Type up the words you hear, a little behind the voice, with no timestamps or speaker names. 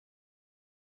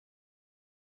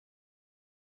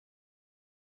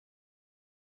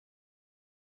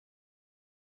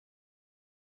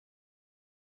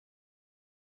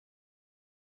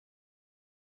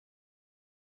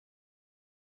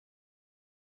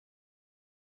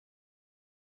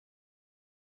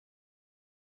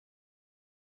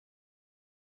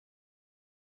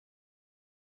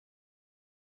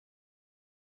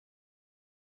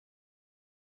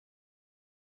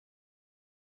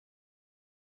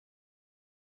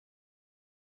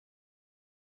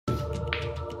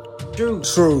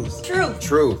Truth.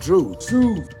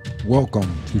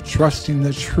 Welcome to Trusting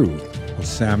the Truth with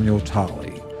Samuel Tolley,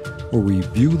 where we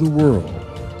view the world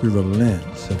through the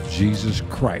lens of Jesus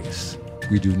Christ.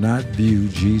 We do not view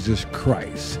Jesus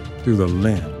Christ through the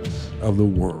lens of the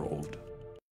world.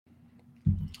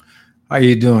 How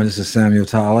you doing? This is Samuel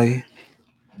Tolley,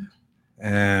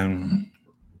 and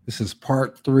this is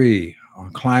part 3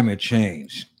 on climate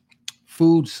change,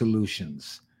 food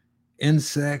solutions,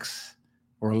 insects,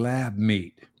 or lab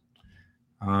meat.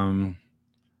 I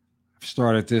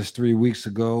started this 3 weeks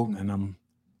ago, and I'm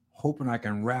hoping I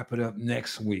can wrap it up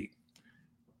next week,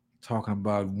 talking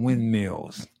about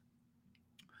windmills.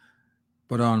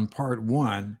 But on part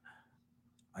 1,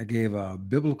 I gave a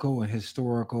biblical and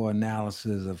historical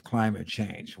analysis of climate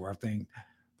change, where I think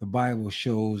the Bible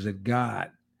shows that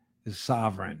God is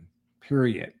sovereign,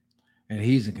 period, and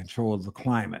he's in control of the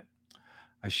climate.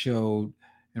 I showed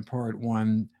in part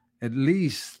 1 at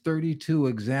least 32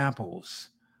 examples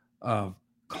of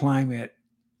climate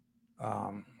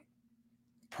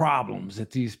problems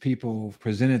that these people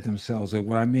presented themselves with.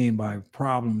 What I mean by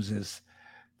problems is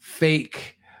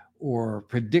fake or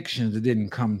predictions that didn't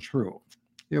come true.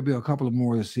 There'll be a couple of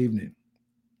more this evening.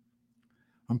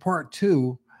 On part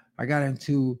 2, I got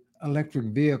into electric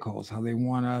vehicles, how they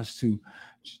want us to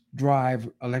drive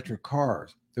electric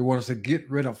cars. They want us to get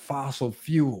rid of fossil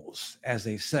fuels, as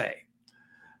they say.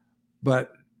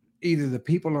 But either the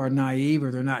people are naive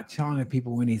or they're not telling the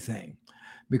people anything,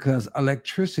 because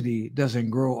electricity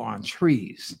doesn't grow on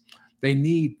trees. They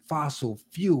need fossil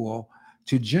fuel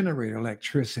to generate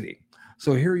electricity.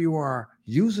 So here you are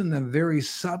using the very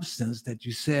substance that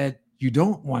you said you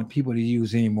don't want people to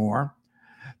use anymore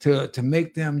to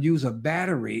make them use a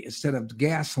battery instead of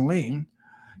gasoline,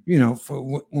 for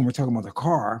when we're talking about the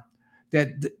car, that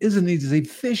isn't as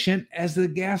efficient as the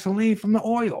gasoline from the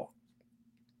oil.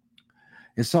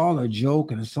 It's all a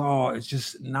joke, and it's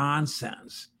just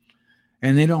nonsense.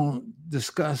 And they don't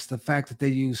discuss the fact that they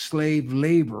use slave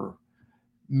labor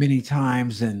many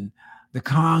times in the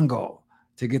Congo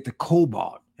to get the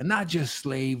cobalt. And not just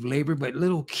slave labor, but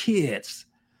little kids.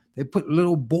 They put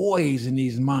little boys in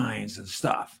these mines and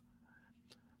stuff.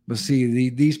 But see,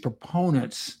 these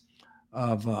proponents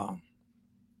of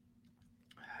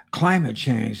climate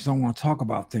change don't want to talk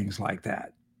about things like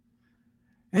that.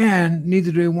 And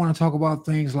neither do they want to talk about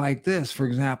things like this. For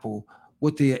example,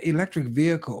 with the electric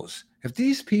vehicles, if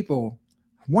these people,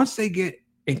 once they get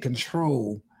in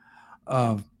control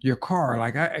of your car,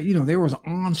 like there was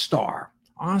OnStar.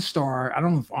 OnStar, I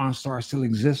don't know if OnStar still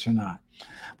exists or not,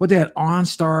 but they had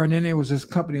OnStar, and then there was this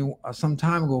company some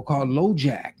time ago called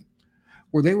LoJack,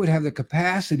 where they would have the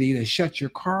capacity to shut your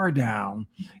car down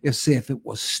if it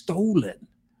was stolen.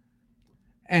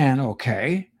 And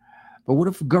okay. But what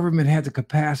if the government had the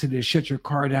capacity to shut your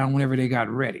car down whenever they got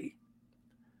ready?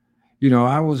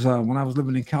 I was when I was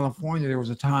living in California, there was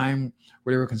a time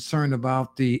where they were concerned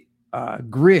about the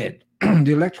grid,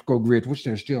 the electrical grid, which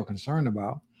they're still concerned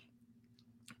about.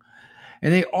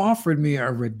 And they offered me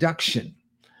a reduction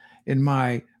in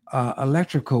my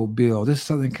electrical bill, this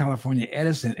Southern California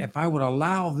Edison, if I would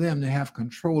allow them to have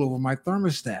control over my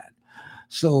thermostat.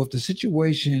 So if the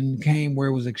situation came where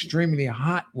it was extremely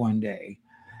hot one day,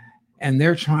 and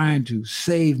they're trying to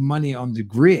save money on the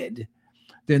grid,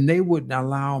 then they wouldn't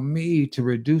allow me to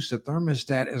reduce the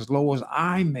thermostat as low as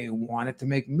I may want it to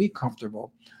make me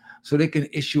comfortable, so they can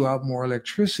issue out more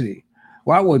electricity.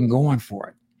 Well, I wasn't going for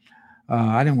it.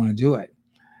 I didn't want to do it.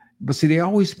 But see, they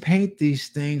always paint these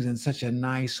things in such a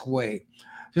nice way,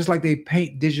 just like they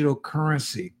paint digital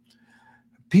currency.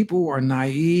 People are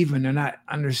naive and they're not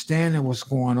understanding what's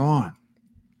going on.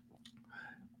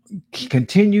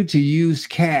 Continue to use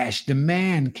cash,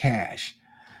 demand cash,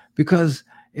 because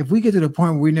if we get to the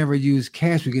point where we never use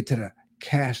cash, we get to the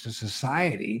cashless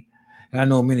society. And I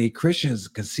know many Christians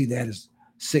can see that as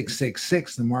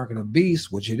 666, the mark of the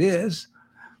beast, which it is.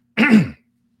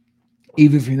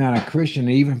 Even if you're not a Christian,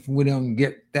 even if we don't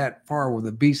get that far where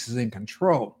the beast is in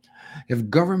control, if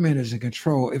government is in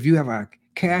control, if you have a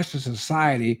cashless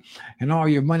society and all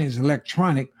your money is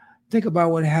electronic, think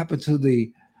about what happened to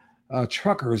the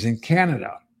truckers in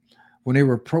Canada when they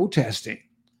were protesting.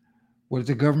 What did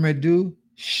the government do?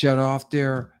 Shut off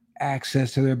their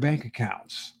access to their bank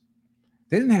accounts.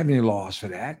 They didn't have any laws for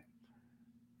that,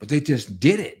 but they just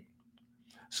did it.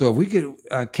 So if we get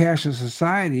a cashless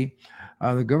society,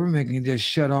 the government can just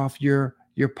shut off your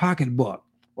pocketbook.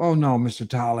 Oh no, Mr.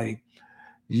 Tolley,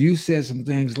 you said some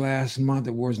things last month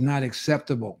that was not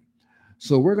acceptable.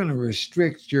 So we're going to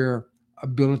restrict your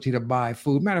ability to buy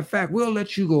food. Matter of fact, we'll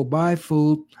let you go buy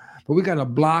food, but we got a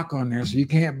block on there, so you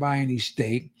can't buy any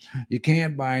steak, you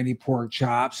can't buy any pork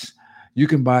chops, You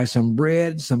can buy some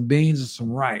bread, some beans, and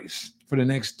some rice for the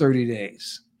next 30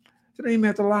 days. They don't even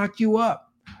have to lock you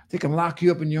up. They can lock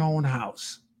you up in your own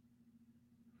house.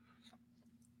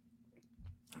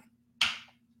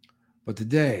 But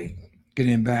today,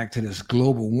 getting back to this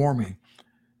global warming,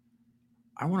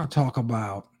 I want to talk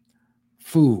about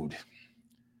food.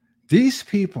 These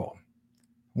people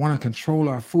want to control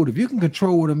our food. If you can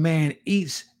control what a man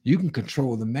eats, you can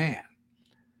control the man.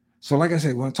 So like I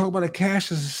said, when I talk about a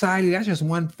cashless society, that's just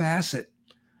one facet.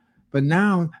 But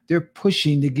now they're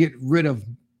pushing to get rid of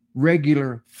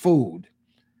regular food.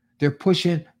 They're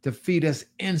pushing to feed us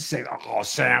insects. Oh,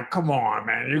 Sam, come on,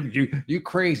 man. You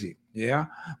crazy. Yeah.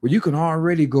 Well, you can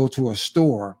already go to a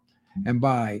store and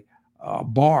buy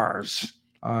bars,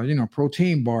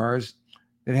 protein bars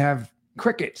that have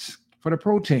crickets for the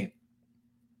protein.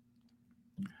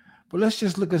 But let's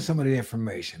just look at some of the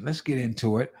information. Let's get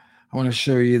into it. I want to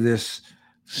show you this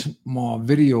small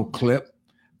video clip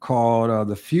called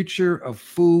The Future of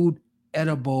Food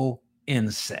Edible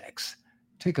Insects.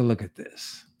 Take a look at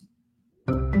this.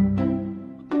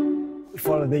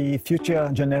 For the future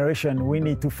generation, we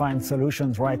need to find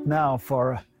solutions right now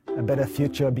for a better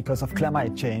future because of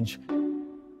climate change.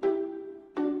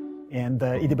 And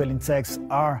edible insects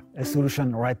are a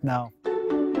solution right now.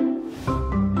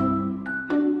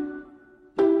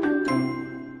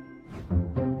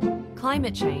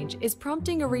 Climate change is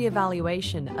prompting a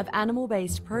re-evaluation of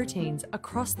animal-based proteins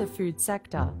across the food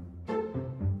sector.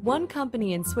 One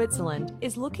company in Switzerland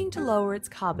is looking to lower its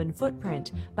carbon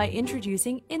footprint by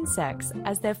introducing insects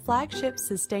as their flagship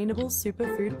sustainable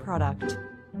superfood product.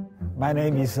 My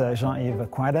name is Jean-Yves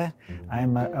Coindet.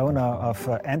 I'm owner of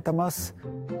Entomos.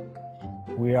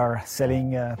 We are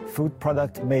selling a food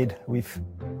product made with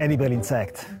edible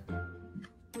insect.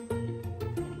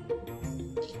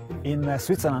 In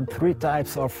Switzerland, 3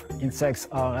 types of insects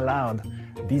are allowed.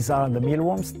 These are the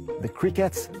mealworms, the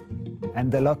crickets,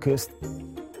 and the locust.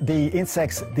 The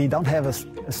insects, they don't have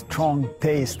a strong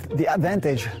taste. The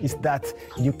advantage is that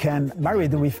you can marry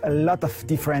it with a lot of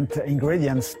different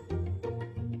ingredients.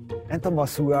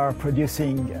 Entomos, we are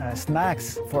producing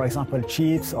snacks, for example,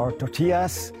 chips or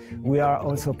tortillas. We are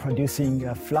also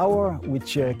producing flour,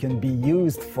 which can be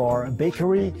used for a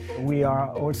bakery. We are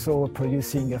also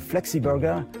producing a flexi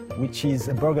burger, which is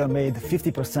a burger made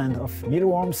 50% of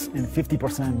mealworms and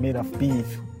 50% made of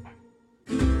beef.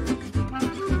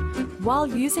 While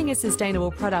using a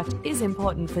sustainable product is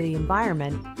important for the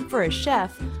environment, for a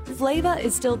chef, flavor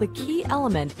is still the key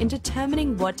element in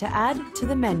determining what to add to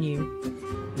the menu.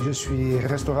 Je suis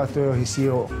restaurateur ici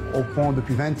au Pont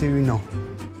depuis 21 ans.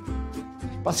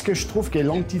 Parce que je trouve que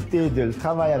l'entité de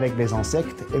travail avec les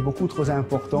insectes est beaucoup trop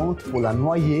importante pour la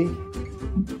noyer.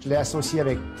 Je l'ai associé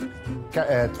avec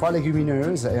 3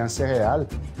 légumineuses et un céréal,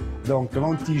 donc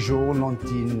lentilles jaunes,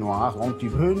 lentilles noires, lentilles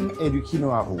brunes et du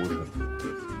quinoa rouge.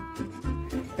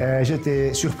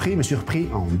 J'étais surpris, mais surpris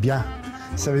en bien.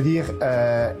 Ça veut dire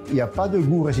il n'y a pas de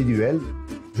goût résiduel.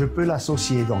 Je peux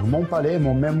l'associer. Donc mon palais,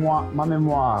 ma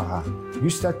mémoire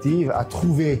gustative a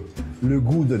trouvé le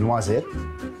goût de noisette.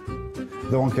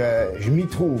 Donc je m'y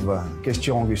trouve,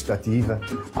 question gustative,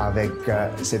 avec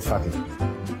cette farine.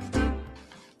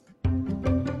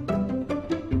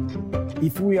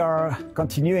 If we are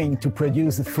continuing to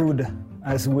produce the food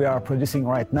as we are producing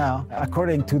right now,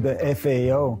 according to the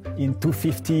FAO, in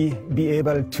 2050 be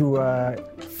able to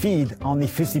feed only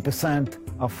 50%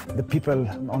 of the people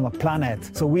on the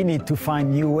planet. So we need to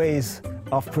find new ways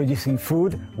of producing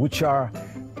food which are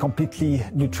completely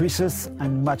nutritious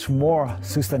and much more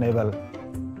sustainable.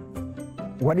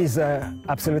 What is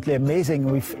absolutely amazing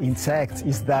with insects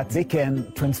is that they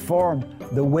can transform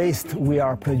the waste we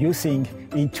are producing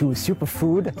into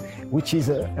superfood, which is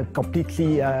a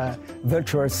completely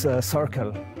virtuous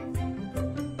circle.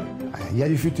 Il y a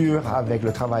du futur avec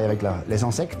le travail avec les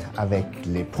insectes, avec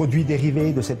les produits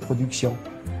dérivés de cette production,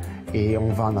 et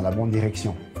on va dans la bonne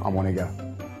direction, à mon égard.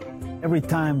 Every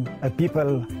time a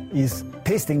people is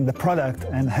tasting the product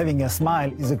and having a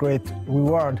smile is a great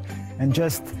reward and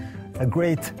just a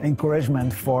great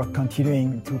encouragement for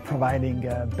continuing to providing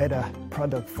a better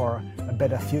product for a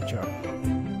better future.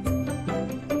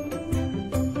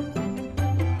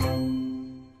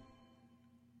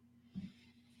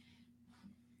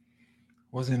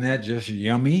 Wasn't that just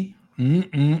yummy? I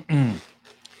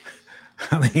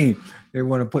mean, they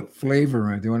want to put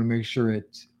flavor in it. They want to make sure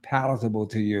it's palatable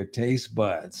to your taste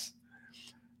buds.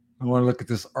 I want to look at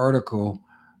this article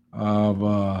of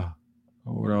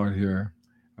what out here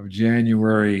of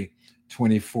January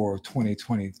 24,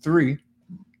 2023.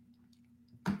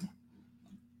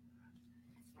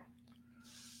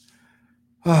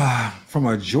 From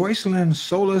a Joycelyn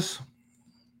Solis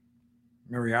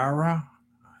Mariara.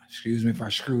 Excuse me if I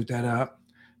screwed that up.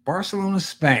 Barcelona,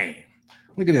 Spain.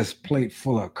 Look at this plate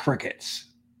full of crickets.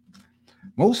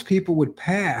 Most people would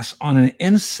pass on an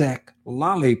insect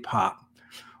lollipop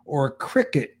or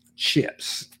cricket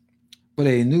chips, but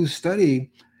a new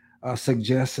study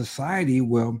suggests society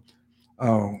will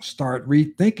start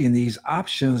rethinking these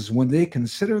options when they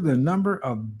consider the number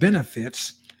of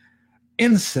benefits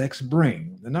insects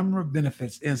bring. The number of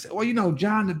benefits insects. Well,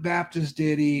 John the Baptist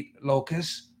did eat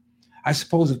locusts. I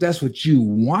suppose if that's what you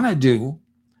want to do,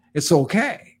 it's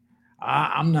okay.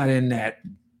 I'm not in that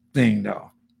thing though.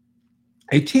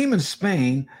 A team in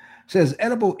Spain says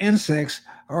edible insects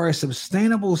are a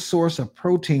sustainable source of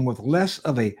protein with less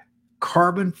of a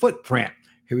carbon footprint.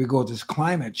 Here we go with this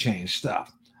climate change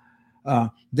stuff.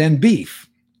 Than beef,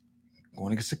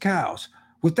 going against the cows.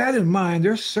 With that in mind,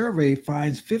 their survey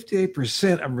finds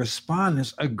 58% of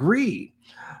respondents agree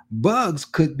bugs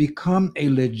could become a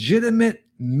legitimate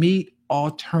meat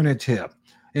alternative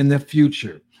in the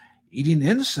future. Eating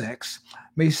insects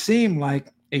may seem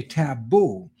like a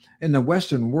taboo in the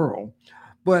Western world,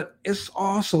 but it's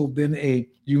also been a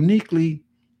unique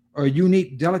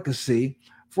delicacy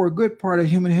for a good part of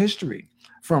human history,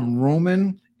 from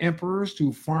Roman emperors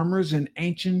to farmers in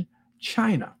ancient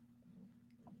China.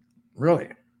 Really.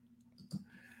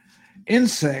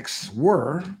 Insects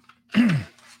were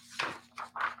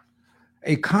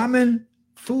a common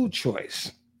food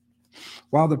choice.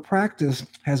 While the practice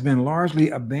has been largely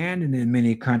abandoned in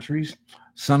many countries,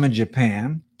 some in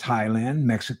Japan, Thailand,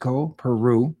 Mexico,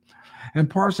 Peru, and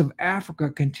parts of Africa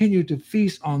continue to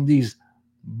feast on these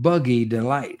buggy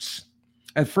delights.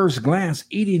 At first glance,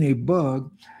 eating a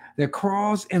bug that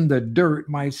crawls in the dirt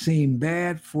might seem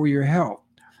bad for your health.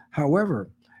 However,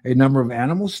 a number of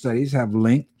animal studies have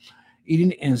linked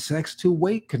eating insects to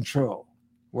weight control.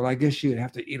 Well, I guess you'd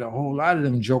have to eat a whole lot of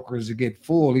them jokers to get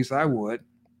full, at least I would.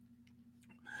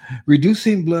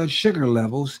 Reducing blood sugar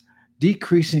levels,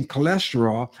 decreasing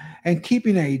cholesterol, and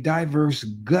keeping a diverse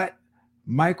gut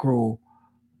microbiome.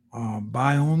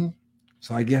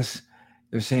 So I guess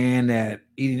they're saying that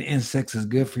eating insects is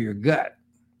good for your gut.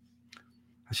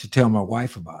 I should tell my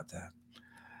wife about that.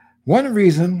 One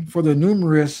reason for the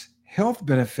numerous health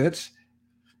benefits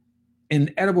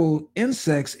in edible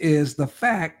insects is the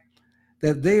fact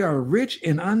that they are rich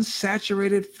in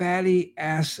unsaturated fatty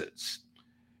acids.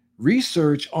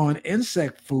 Research on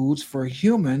insect foods for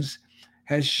humans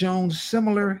has shown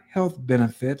similar health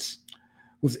benefits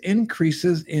with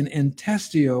increases in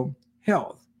intestinal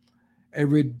health, a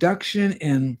reduction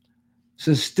in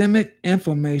systemic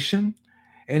inflammation,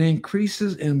 and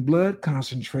increases in blood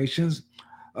concentrations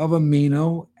of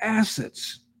amino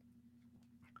acids.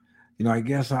 I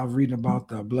guess I was reading about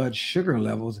the blood sugar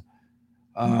levels.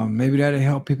 Maybe that'll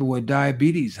help people with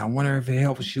diabetes. I wonder if it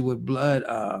helps you with blood.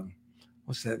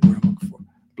 What's that word I'm looking for?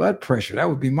 Blood pressure. That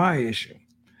would be my issue.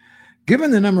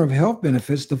 Given the number of health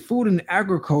benefits, the Food and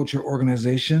Agriculture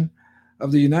Organization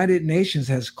of the United Nations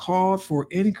has called for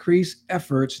increased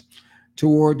efforts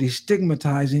toward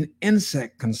destigmatizing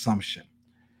insect consumption.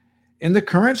 In the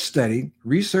current study,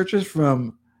 researchers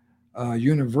from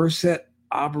Universitat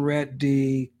Obert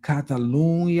de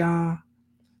Catalunya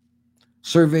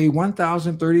surveyed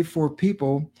 1,034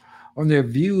 people on their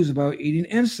views about eating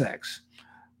insects.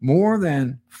 More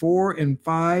than 4 in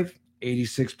 5,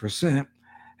 86%,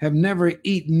 have never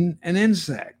eaten an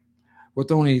insect,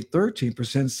 with only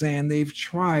 13% saying they've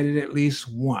tried it at least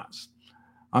once.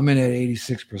 I'm in at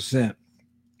 86%.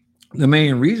 The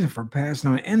main reason for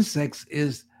passing on insects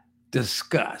is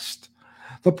disgust.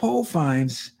 The poll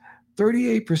finds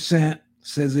 38%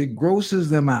 says it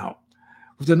grosses them out,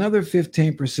 with another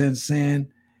 15%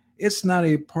 saying it's not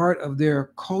a part of their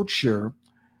culture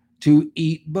to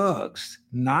eat bugs.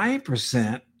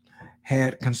 9%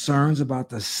 had concerns about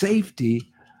the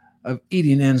safety of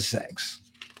eating insects.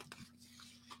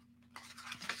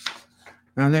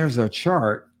 Now there's a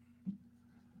chart.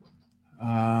 You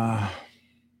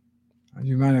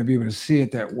might not be able to see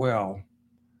it that well.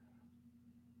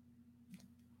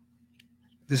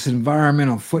 This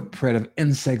environmental footprint of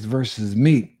insects versus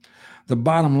meat. The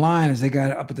bottom line is they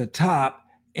got it up at the top.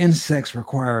 Insects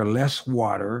require less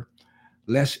water,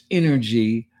 less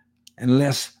energy, and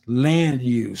less land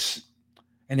use.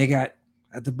 And they got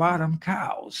at the bottom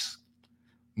cows.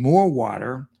 More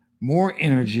water, more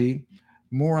energy,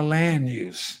 more land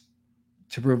use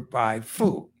to provide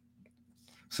food.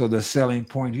 So the selling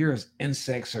point here is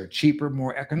insects are cheaper,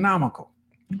 more economical.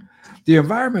 The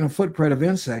environmental footprint of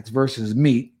insects versus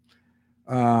meat,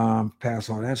 pass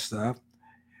all that stuff.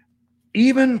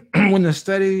 Even when the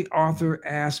study author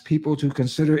asked people to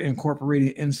consider incorporating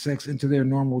insects into their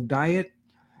normal diet,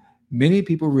 Many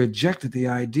people rejected the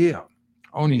idea.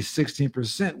 Only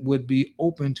 16% would be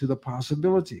open to the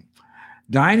possibility.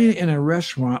 Dining in a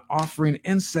restaurant offering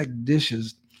insect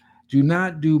dishes do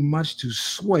not do much to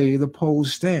sway the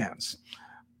poll's stance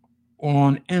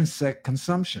on insect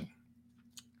consumption.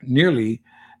 Nearly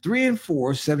 3 in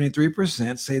 4,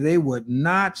 73%, say they would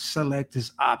not select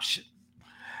this option.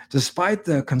 Despite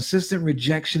the consistent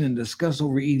rejection and disgust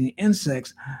over eating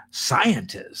insects,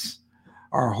 scientists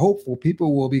are hopeful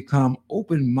people will become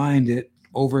open-minded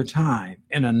over time.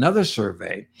 In another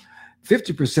survey,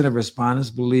 50% of respondents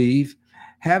believe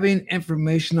having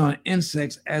information on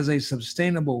insects as a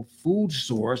sustainable food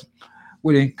source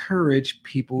would encourage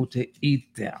people to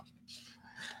eat them.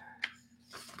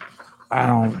 I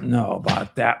don't know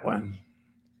about that one.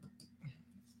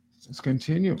 Let's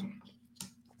continue.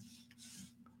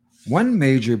 One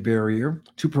major barrier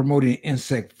to promoting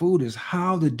insect food is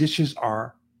how the dishes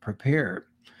are prepared.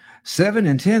 7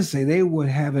 in 10 say they would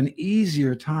have an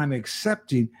easier time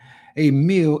accepting a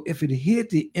meal if it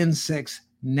hid the insect's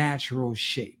natural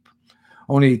shape.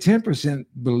 Only 10%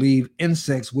 believe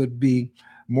insects would be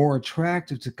more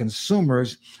attractive to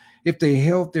consumers if they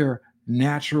held their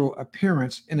natural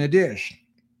appearance in a dish.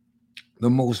 The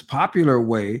most popular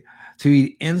way to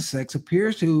eat insects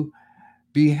appears to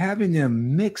be having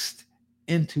them mixed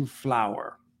into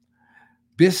flour,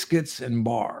 biscuits, and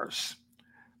bars.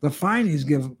 The findings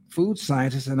give food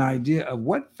scientists an idea of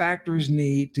what factors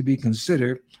need to be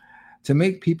considered to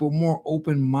make people more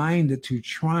open-minded to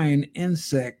trying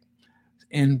insects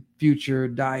in future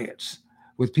diets.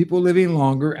 With people living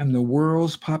longer and the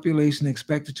world's population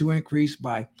expected to increase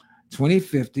by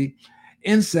 2050,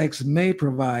 insects may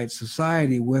provide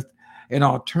society with an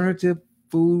alternative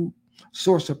food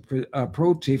source of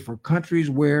protein for countries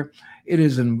where it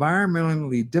is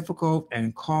environmentally difficult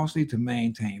and costly to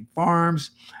maintain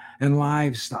farms and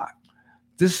livestock.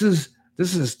 This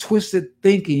is twisted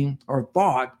thinking or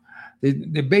thought.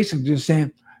 They're basically just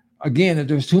saying, again, if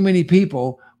there's too many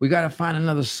people, we got to find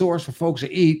another source for folks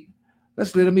to eat.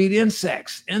 Let's let them eat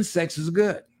insects. Insects is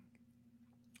good.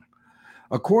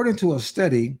 According to a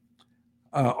study,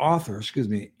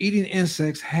 eating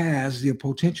insects has the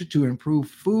potential to improve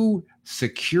food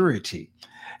security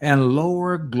and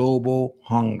lower global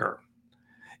hunger.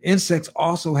 Insects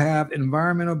also have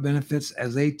environmental benefits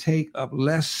as they take up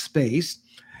less space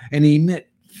and emit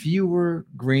fewer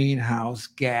greenhouse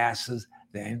gases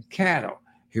than cattle.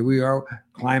 Here we are,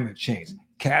 climate change.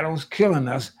 Cattle's killing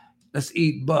us. Let's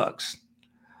eat bugs.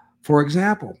 For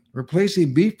example,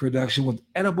 replacing beef production with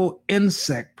edible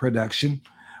insect production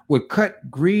would cut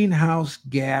greenhouse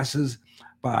gases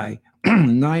by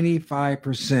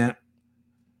 95%.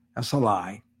 That's a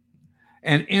lie.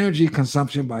 And energy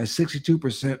consumption by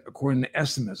 62%, according to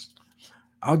estimates.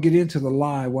 I'll get into the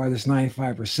lie why this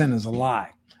 95% is a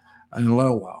lie in a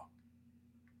little while.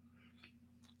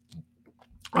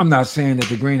 I'm not saying that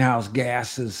the greenhouse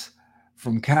gases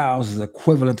from cows is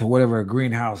equivalent to whatever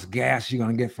greenhouse gas you're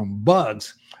going to get from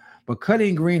bugs, but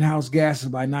cutting greenhouse gases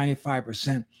by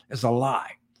 95% is a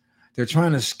lie. They're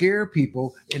trying to scare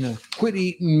people into quit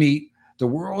eating meat. The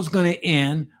world's going to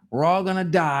end. We're all going to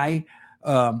die.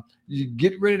 You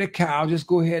get rid of the cow. Just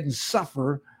go ahead and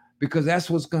suffer because that's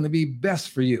what's going to be best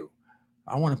for you.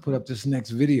 I want to put up this next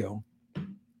video.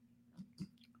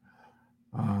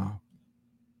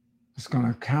 It's going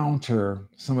to counter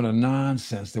some of the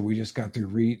nonsense that we just got through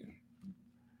reading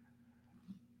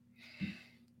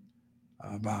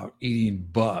about eating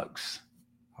bugs.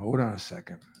 Hold on a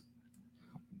second.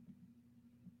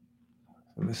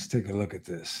 Let's take a look at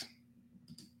this.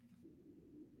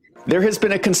 There has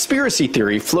been a conspiracy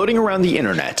theory floating around the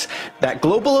internet that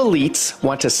global elites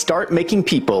want to start making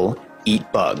people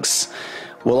eat bugs.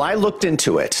 Well, I looked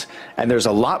into it, and there's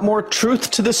a lot more truth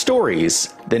to the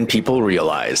stories than people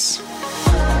realize.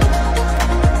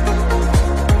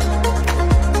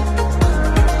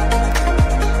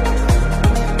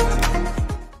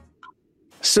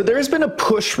 So there's been a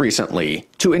push recently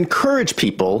to encourage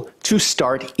people to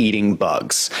start eating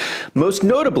bugs. Most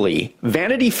notably,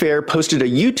 Vanity Fair posted a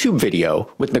YouTube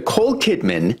video with Nicole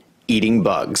Kidman eating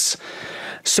bugs.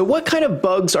 So what kind of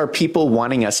bugs are people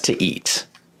wanting us to eat?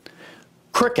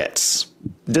 Crickets.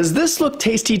 Does this look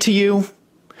tasty to you?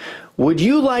 Would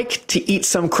you like to eat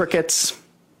some crickets?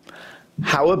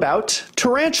 How about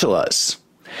tarantulas?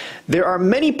 There are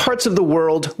many parts of the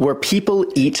world where people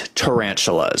eat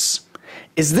tarantulas.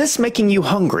 Is this making you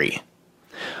hungry?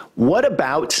 What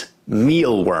about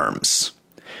mealworms?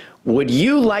 Would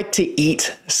you like to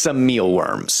eat some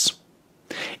mealworms?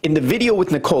 In the video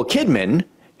with Nicole Kidman,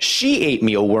 she ate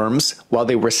mealworms while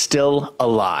they were still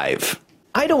alive.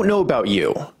 I don't know about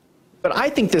you, But I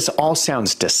think this all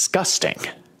sounds disgusting.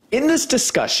 In this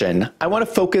discussion, I want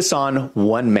to focus on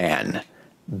one man,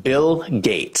 Bill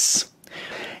Gates.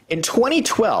 In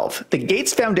 2012, the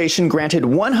Gates Foundation granted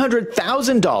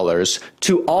 $100,000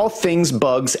 to All Things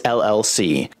Bugs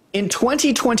LLC. In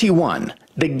 2021,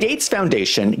 the Gates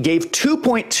Foundation gave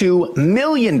 $2.2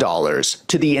 million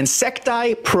to the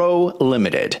Insecti Pro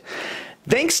Limited.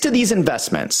 Thanks to these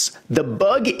investments, the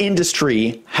bug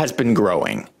industry has been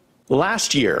growing.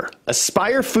 Last year,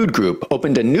 Aspire Food Group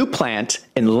opened a new plant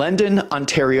in London,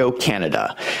 Ontario,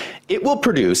 Canada. It will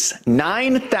produce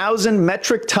 9,000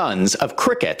 metric tons of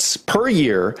crickets per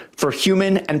year for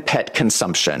human and pet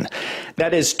consumption.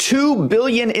 That is 2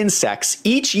 billion insects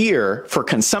each year for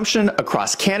consumption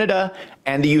across Canada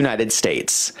and the United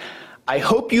States. I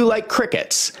hope you like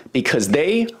crickets because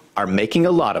they are making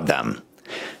a lot of them.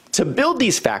 To build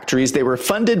these factories, they were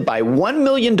funded by $1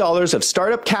 million of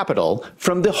startup capital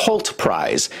from the Holt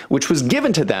Prize, which was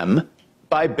given to them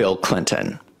by Bill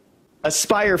Clinton.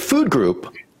 Aspire Food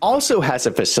Group also has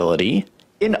a facility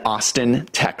in Austin,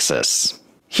 Texas.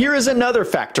 Here is another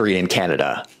factory in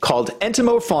Canada called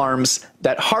Entimo Farms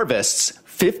that harvests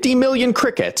 50 million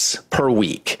crickets per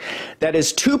week. That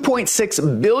is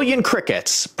 2.6 billion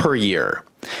crickets per year.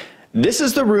 This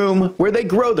is the room where they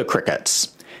grow the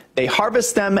crickets. They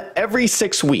harvest them every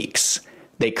 6 weeks.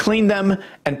 They clean them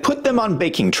and put them on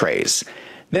baking trays.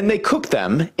 Then they cook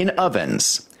them in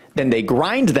ovens. Then they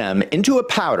grind them into a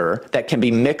powder that can be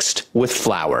mixed with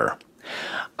flour.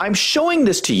 I'm showing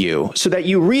this to you so that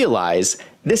you realize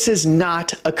this is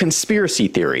not a conspiracy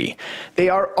theory. They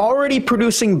are already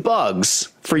producing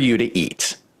bugs for you to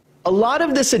eat. A lot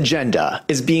of this agenda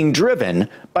is being driven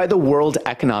by the World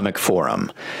Economic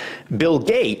Forum. Bill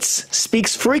Gates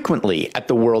speaks frequently at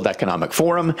the World Economic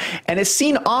Forum and is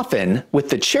seen often with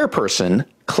the chairperson,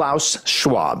 Klaus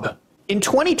Schwab. In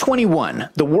 2021,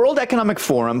 the World Economic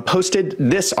Forum posted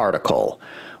this article,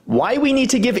 "Why We Need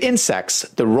to Give Insects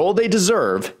the Role They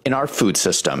Deserve in Our Food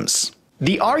Systems."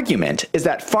 The argument is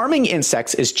that farming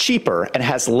insects is cheaper and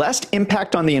has less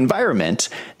impact on the environment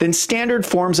than standard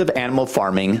forms of animal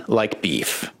farming like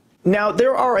beef. Now,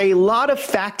 there are a lot of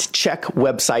fact-check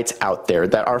websites out there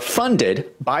that are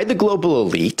funded by the global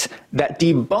elite that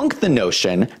debunk the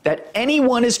notion that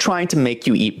anyone is trying to make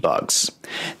you eat bugs.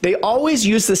 They always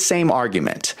use the same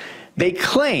argument. They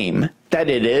claim that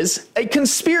it is a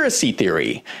conspiracy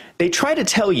theory. They try to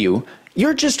tell you,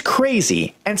 you're just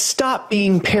crazy and stop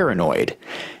being paranoid.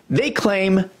 They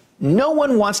claim no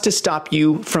one wants to stop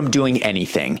you from doing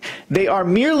anything. They are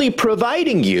merely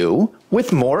providing you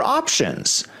with more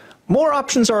options. More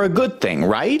options are a good thing,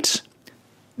 right?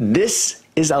 This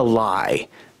is a lie.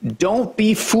 Don't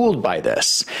be fooled by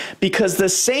this, because the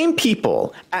same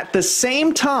people at the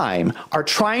same time are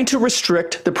trying to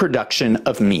restrict the production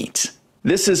of meat.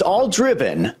 This is all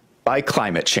driven by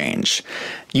climate change.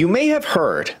 You may have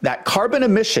heard that carbon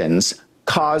emissions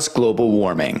cause global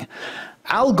warming.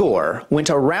 Al Gore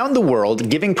went around the world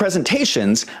giving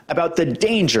presentations about the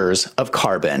dangers of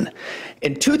carbon.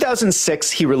 In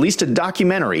 2006, he released a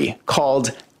documentary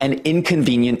called An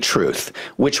Inconvenient Truth,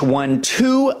 which won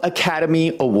 2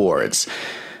 Academy Awards.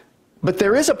 But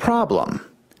there is a problem.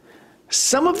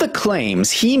 Some of the claims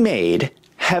he made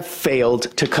have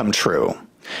failed to come true.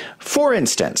 For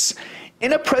instance,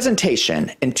 in a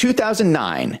presentation in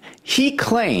 2009, he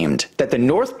claimed that the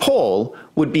North Pole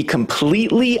would be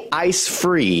completely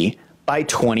ice-free by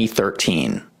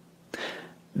 2013.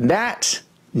 That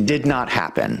did not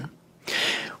happen.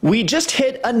 We just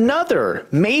hit another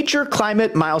major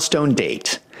climate milestone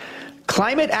date.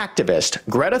 Climate activist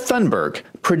Greta Thunberg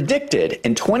predicted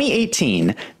in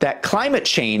 2018 that climate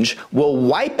change will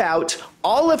wipe out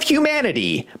all of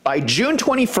humanity by June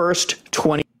 21st,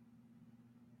 2020.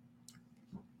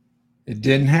 It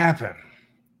didn't happen.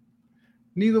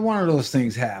 Neither one of those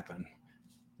things happened.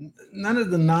 None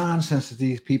of the nonsense that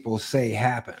these people say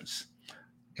happens.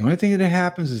 The only thing that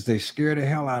happens is they scare the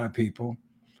hell out of people,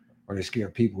 or they scare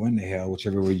people in the hell,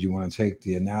 whichever way you want to take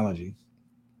the analogy.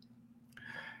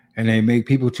 And they make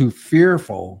people too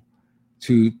fearful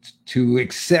to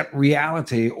accept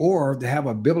reality or to have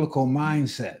a biblical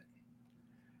mindset.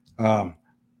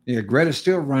 Greta's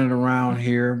still running around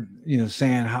here,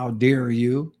 saying, "How dare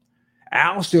you?"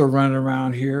 Al's still running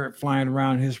around here, flying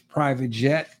around his private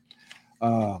jet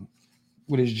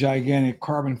with his gigantic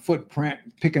carbon footprint,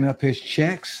 picking up his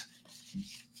checks.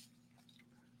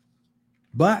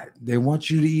 But they want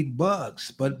you to eat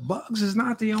bugs. But bugs is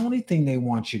not the only thing they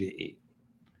want you to eat.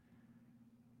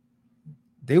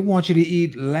 They want you to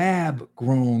eat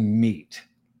lab-grown meat.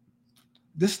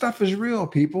 This stuff is real,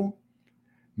 people.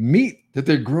 Meat that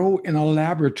they grow in a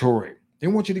laboratory. They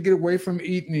want you to get away from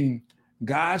eating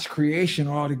God's creation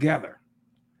altogether.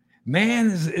 Man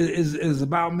is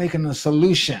about making a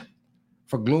solution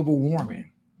for global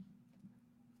warming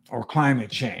or climate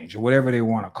change or whatever they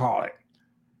want to call it.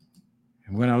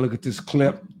 And when I look at this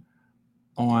clip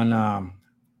on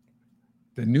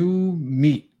the new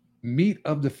meat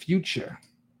of the future,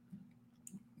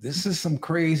 this is some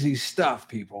crazy stuff,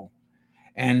 people.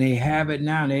 And they have it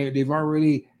now. They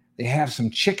have some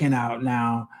chicken out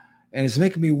now. And it's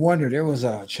making me wonder. There was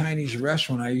a Chinese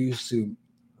restaurant I used to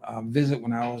visit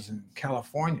when I was in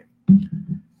California.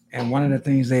 And one of the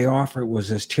things they offered was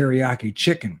this teriyaki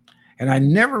chicken. And I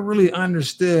never really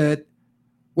understood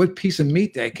what piece of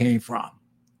meat that came from,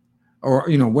 or,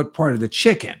 what part of the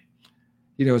chicken.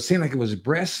 It seemed like it was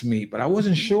breast meat, but I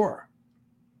wasn't sure.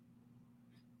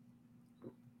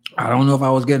 I don't know if I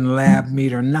was getting lab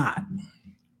meat or not,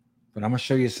 but I'm going to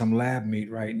show you some lab meat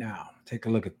right now. Take a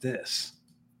look at this.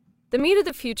 The meat of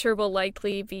the future will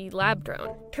likely be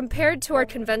lab-grown. Compared to our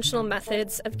conventional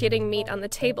methods of getting meat on the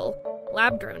table,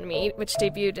 lab-grown meat, which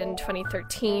debuted in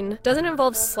 2013, doesn't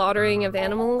involve slaughtering of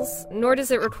animals, nor does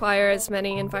it require as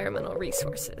many environmental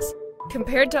resources.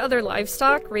 Compared to other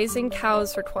livestock, raising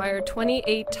cows require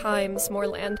 28 times more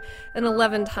land and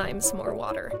 11 times more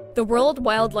water. The World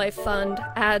Wildlife Fund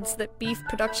adds that beef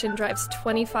production drives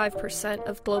 25%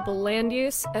 of global land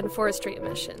use and forestry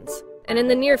emissions. And in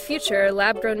the near future,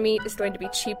 lab-grown meat is going to be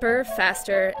cheaper,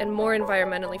 faster, and more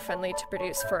environmentally friendly to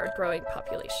produce for our growing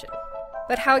population.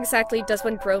 But how exactly does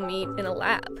one grow meat in a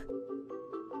lab?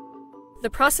 The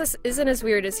process isn't as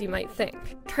weird as you might think.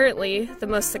 Currently, the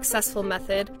most successful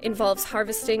method involves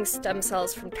harvesting stem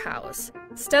cells from cows.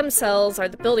 Stem cells are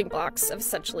the building blocks of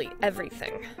essentially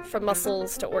everything, from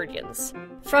muscles to organs,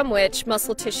 from which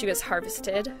muscle tissue is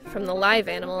harvested from the live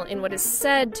animal in what is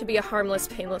said to be a harmless,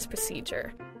 painless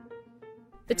procedure.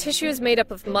 The tissue is made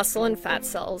up of muscle and fat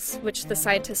cells, which the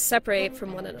scientists separate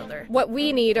from one another. What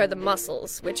we need are the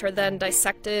muscles, which are then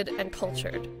dissected and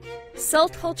cultured. Cell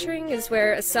culturing is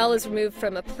where a cell is removed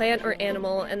from a plant or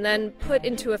animal and then put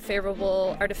into a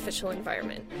favorable artificial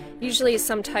environment, usually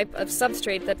some type of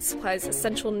substrate that supplies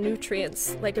essential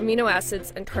nutrients like amino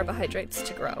acids and carbohydrates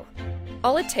to grow.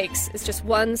 All it takes is just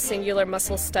one singular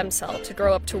muscle stem cell to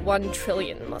grow up to 1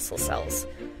 trillion muscle cells.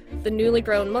 The newly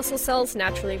grown muscle cells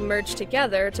naturally merge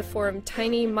together to form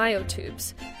tiny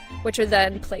myotubes, which are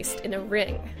then placed in a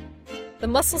ring. The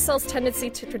muscle cell's tendency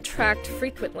to contract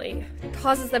frequently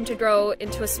causes them to grow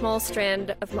into a small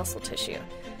strand of muscle tissue.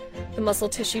 The muscle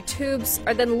tissue tubes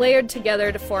are then layered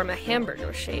together to form a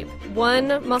hamburger shape.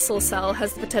 One muscle cell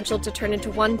has the potential to turn into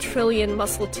 1 trillion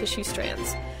muscle tissue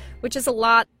strands, which is a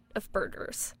lot of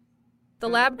burgers. The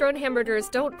lab-grown hamburgers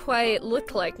don't quite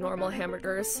look like normal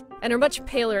hamburgers and are much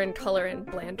paler in color and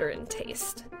blander in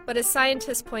taste. But as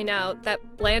scientists point out,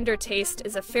 that blander taste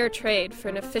is a fair trade for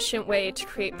an efficient way to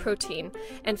create protein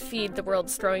and feed the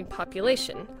world's growing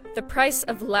population. The price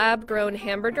of lab-grown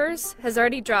hamburgers has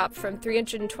already dropped from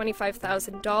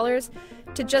 $325,000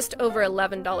 to just over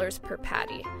 $11 per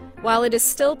patty. While it is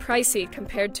still pricey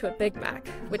compared to a Big Mac,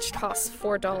 which costs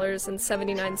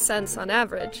 $4.79 on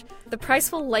average, the price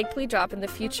will likely drop in the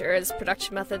future as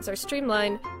production methods are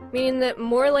streamlined, meaning that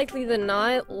more likely than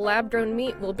not, lab-grown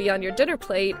meat will be on your dinner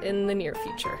plate in the near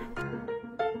future.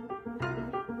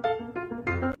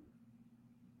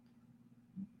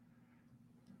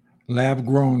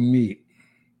 Lab-grown meat.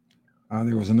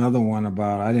 There was another one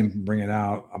I didn't bring it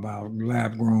out, about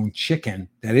lab-grown chicken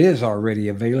that is already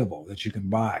available that you can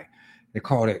buy. They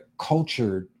called it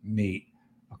cultured meat,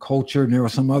 cultured, and there were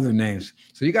some other names.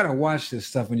 So you got to watch this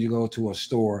stuff when you go to a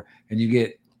store and you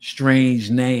get strange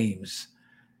names,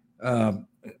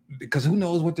 because who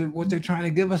knows what they're trying to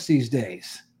give us these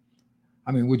days.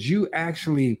 I mean, would you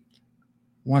actually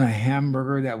want a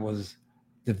hamburger that was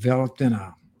developed in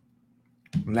a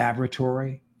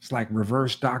laboratory? It's like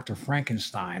reverse Dr.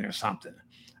 Frankenstein or something.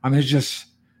 I mean, it's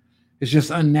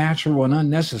just unnatural and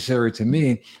unnecessary to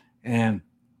me. And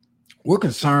I'm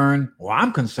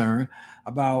concerned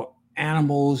about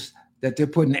animals that they're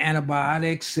putting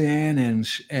antibiotics in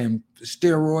and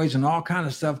steroids and all kind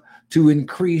of stuff to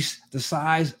increase the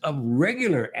size of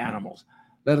regular animals,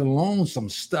 let alone some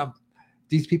stuff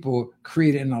these people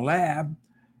created in the lab.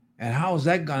 And how is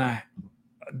that going to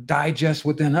digest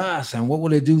within us, and what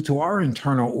will it do to our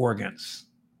internal organs?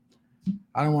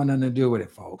 I don't want nothing to do with it,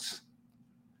 folks.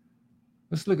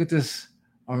 Let's look at this,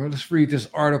 or let's read this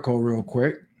article real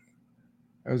quick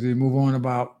as we move on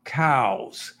about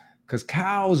cows, because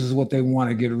cows is what they want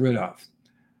to get rid of,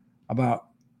 about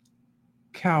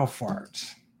cow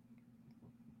farts.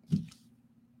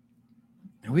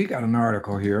 And we got an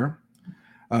article here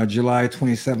July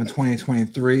 27,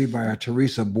 2023, by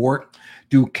Teresa Bort.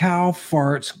 Do cow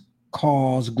farts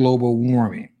cause global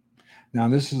warming? Now,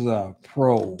 this is a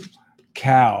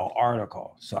pro-cow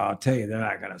article, so I'll tell you, they're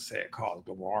not going to say it caused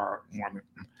global warming.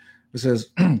 It says,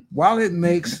 while it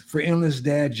makes for endless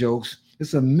dad jokes,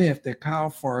 it's a myth that cow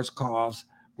farts cause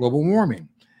global warming.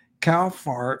 Cow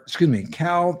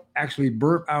actually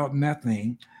burp out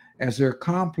methane as their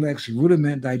complex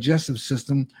rudiment digestive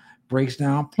system breaks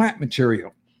down plant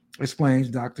material, explains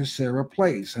Dr. Sarah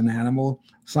Place, an animal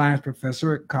science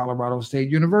professor at Colorado State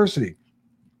University.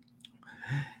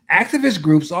 Activist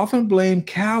groups often blame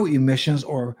cow emissions,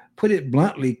 or put it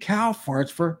bluntly, cow farts,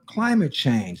 for climate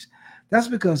change. That's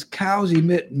because cows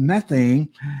emit methane,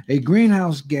 a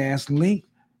greenhouse gas linked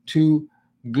to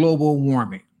global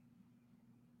warming.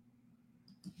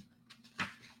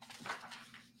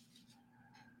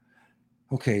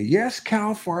 Okay, yes,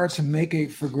 cow farts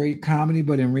make for great comedy,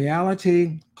 but in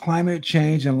reality, climate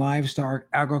change and livestock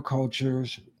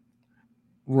agriculture's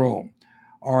role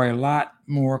are a lot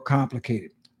more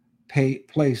complicated.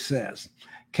 Place says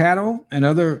cattle and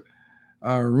other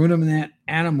ruminant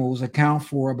animals account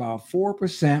for about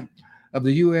 4% of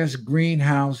the U.S.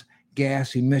 greenhouse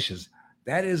gas emissions.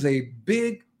 That is a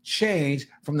big change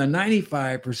from the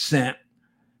 95%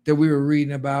 that we were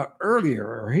reading about earlier,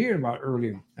 or hearing about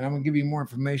earlier. And I'm going to give you more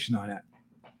information on that.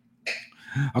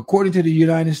 According to the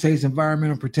United States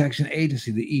Environmental Protection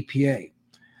Agency, the EPA,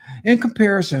 in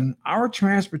comparison, our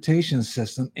transportation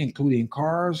system, including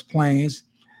cars, planes,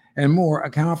 and more,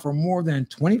 account for more than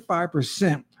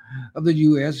 25% of the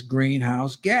U.S.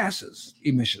 greenhouse gases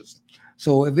emissions.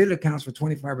 So if it accounts for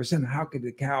 25%, how could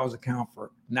the cows account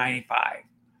for 95%?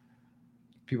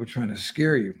 People trying to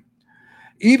scare you.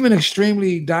 Even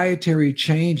extremely dietary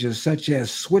changes, such as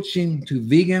switching to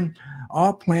vegan,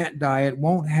 all plant diet,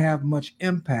 won't have much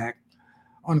impact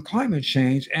on climate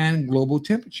change and global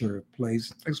temperature,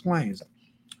 Place explains.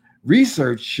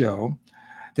 Research show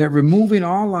that removing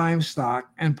all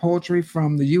livestock and poultry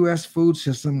from the U.S. food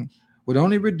system would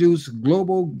only reduce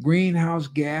global greenhouse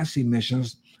gas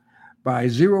emissions by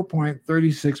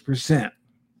 0.36%.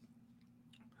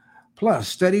 Plus,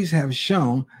 studies have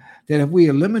shown that if we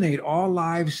eliminate all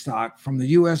livestock from the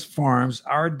U.S. farms,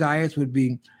 our diets would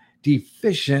be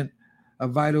deficient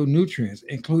of vital nutrients,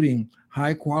 including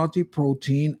high-quality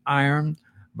protein, iron,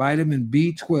 vitamin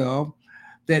B12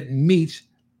 that meat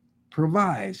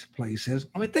provides, Place says.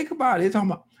 I mean, think about it. It's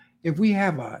talking about if we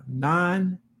have a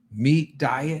non-meat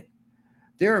diet,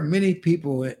 there are many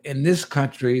people in this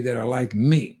country that are like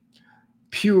me,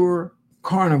 pure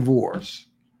carnivores.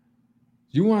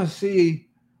 You want to see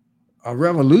a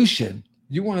revolution,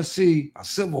 you want to see a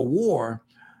civil war,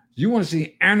 you want to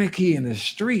see anarchy in the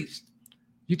streets,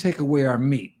 you take away our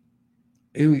meat.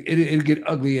 It'll get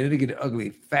ugly, and it'll get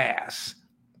ugly fast.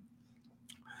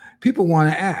 People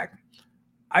want to act.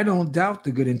 I don't doubt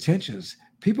the good intentions.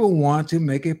 People want to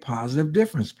make a positive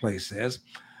difference, Place says.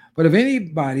 But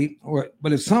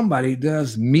if somebody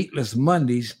does meatless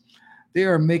Mondays, they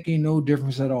are making no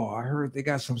difference at all. I heard they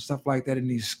got some stuff like that in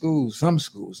these schools, some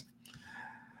schools.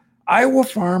 Iowa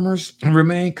farmers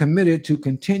remain committed to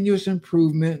continuous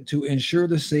improvement to ensure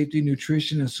the safety,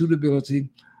 nutrition, and suitability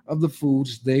of the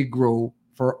foods they grow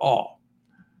for all.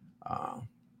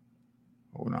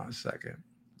 Hold on a second.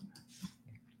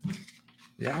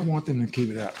 Yeah, I want them to keep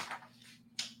it up.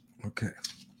 Okay.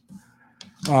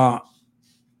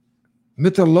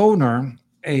 Mita Lohner,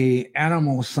 an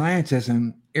animal scientist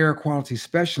and air quality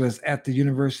specialist at the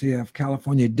University of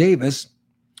California, Davis.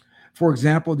 For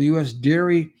example, the U.S.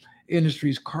 dairy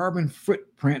industry's carbon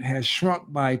footprint has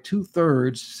shrunk by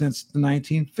 2/3 since the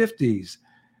 1950s,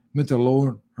 Mita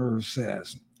Lohner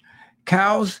says.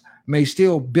 Cows may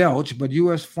still belch, but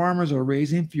U.S. farmers are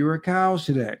raising fewer cows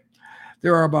today.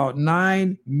 There are about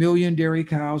 9 million dairy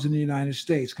cows in the United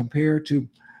States compared to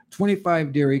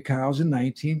 25 dairy cows in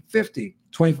 1950,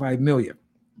 25 million.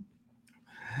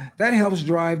 That helps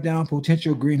drive down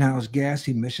potential greenhouse gas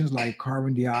emissions like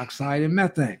carbon dioxide and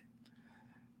methane.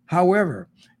 However,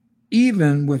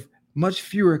 even with much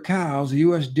fewer cows, the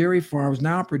U.S. dairy farms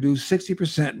now produce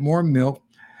 60% more milk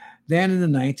than in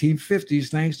the 1950s,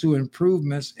 thanks to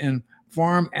improvements in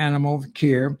farm animal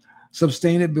care,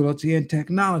 sustainability, and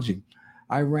technology.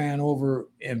 I ran over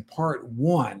in part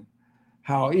one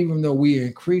how even though we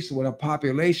increase with a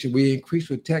population, we increase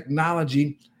with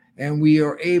technology, and we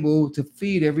are able to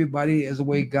feed everybody as the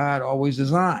way God always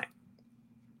designed.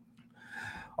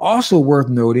 Also worth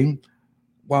noting,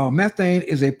 while methane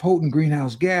is a potent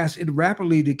greenhouse gas, it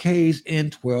rapidly decays in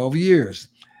 12 years.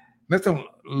 Mita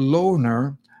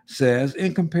Lohner says,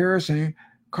 in comparison,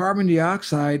 carbon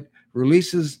dioxide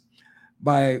releases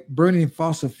by burning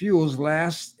fossil fuels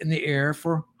lasts in the air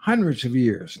for hundreds of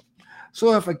years.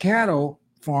 So if a cattle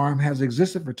farm has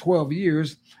existed for 12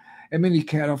 years, and many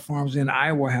cattle farms in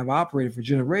Iowa have operated for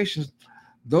generations,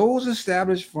 those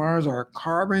established farms are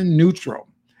carbon neutral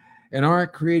and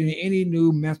aren't creating any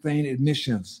new methane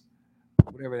emissions,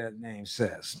 whatever that name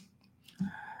says.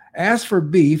 As for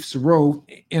beef's role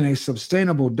in a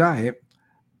sustainable diet,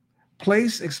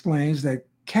 Place explains that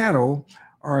cattle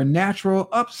are natural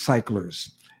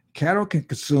upcyclers. Cattle can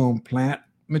consume plant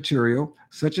material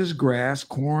such as grass,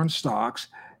 corn stalks,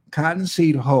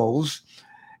 cottonseed hulls,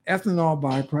 ethanol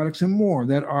byproducts, and more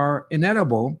that are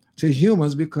inedible to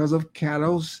humans because of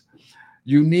cattle's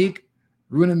unique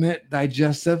ruminant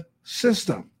digestive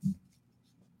system.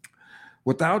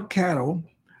 Without cattle,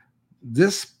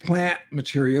 this plant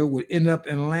material would end up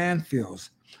in landfills.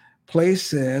 Place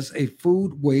says a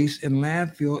food waste in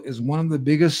landfill is one of the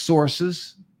biggest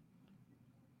sources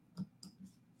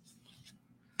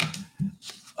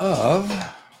of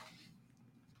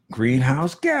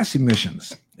greenhouse gas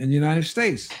emissions in the United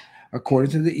States,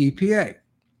 according to the EPA.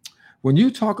 When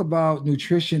you talk about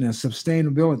nutrition and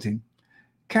sustainability,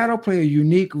 cattle play a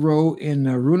unique role in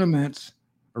the ruminants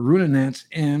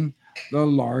in the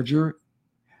larger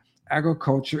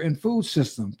agriculture and food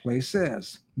system, Place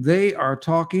says. They are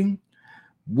taking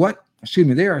what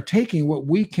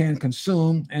we can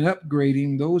consume and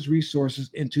upgrading those resources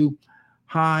into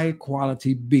high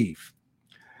quality beef.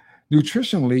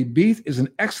 Nutritionally, beef is an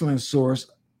excellent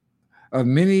source of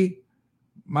many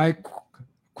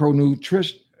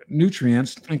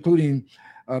micronutrients, including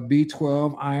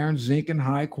B12, iron, zinc, and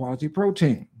high quality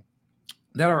protein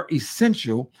that are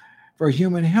essential for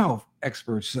human health,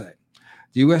 experts say.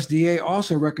 The USDA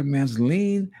also recommends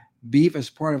lean beef as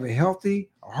part of a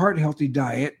heart-healthy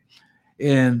diet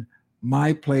in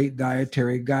My Plate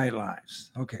dietary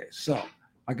guidelines. Okay, so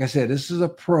like I said, this is a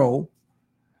pro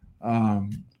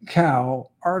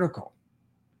cow article.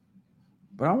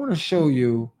 But I want to show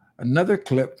you another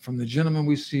clip from the gentleman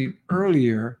we see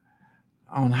earlier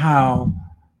on how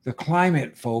the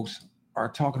climate folks are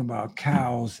talking about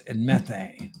cows and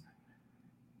methane.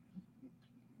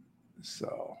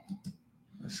 So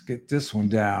let's get this one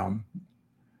down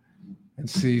and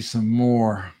see some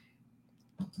more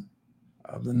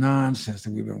of the nonsense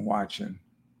that we've been watching.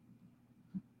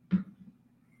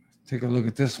 Take a look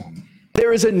at this one.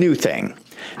 There is a new thing.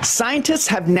 Scientists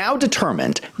have now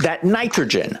determined that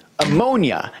nitrogen,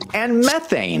 ammonia, and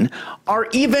methane are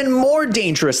even more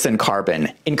dangerous than carbon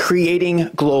in creating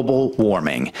global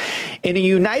warming. In a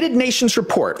United Nations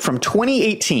report from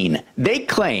 2018, they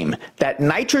claim that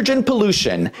nitrogen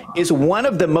pollution is one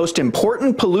of the most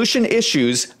important pollution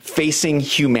issues facing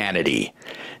humanity.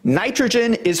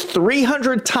 Nitrogen is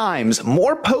 300 times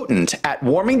more potent at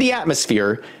warming the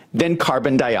atmosphere than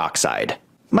carbon dioxide.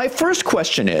 My first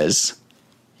question is,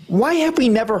 why have we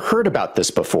never heard about this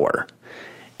before?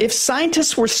 If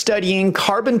scientists were studying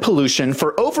carbon pollution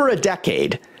for over a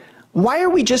decade, why are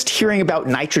we just hearing about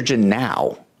nitrogen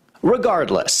now?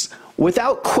 Regardless,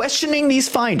 without questioning these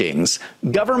findings,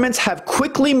 governments have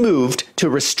quickly moved to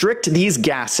restrict these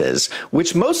gases,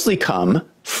 which mostly come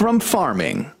from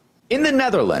farming. In the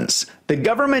Netherlands, the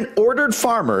government ordered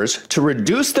farmers to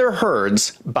reduce their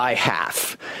herds by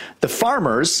half. The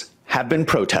farmers have been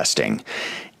protesting.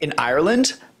 In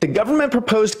Ireland, the government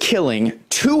proposed killing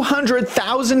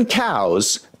 200,000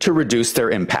 cows to reduce their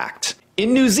impact.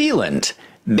 In New Zealand,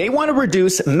 they want to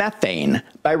reduce methane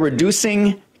by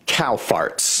reducing cow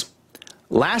farts.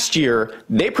 Last year,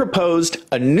 they proposed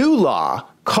a new law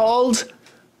called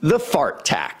the fart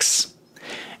tax.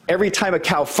 Every time a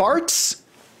cow farts,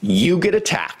 you get a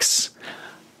tax.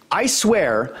 I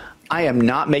swear, I am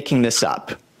not making this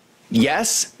up.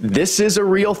 Yes, this is a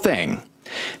real thing.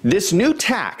 This new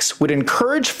tax would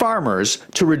encourage farmers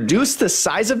to reduce the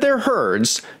size of their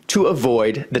herds to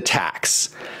avoid the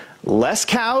tax. Less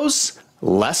cows,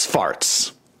 less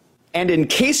farts. And in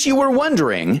case you were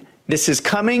wondering, this is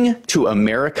coming to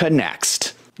America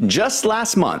next. Just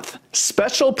last month,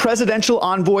 Special Presidential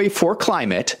Envoy for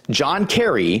Climate, John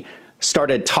Kerry,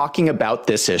 started talking about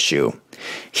this issue.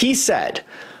 He said,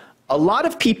 "A lot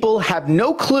of people have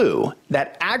no clue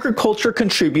that agriculture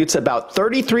contributes about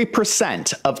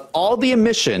 33% of all the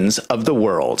emissions of the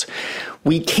world.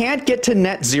 We can't get to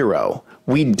net zero.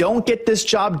 We don't get this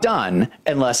job done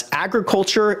unless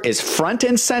agriculture is front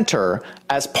and center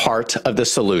as part of the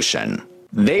solution."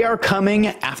 They are coming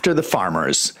after the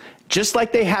farmers, just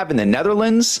like they have in the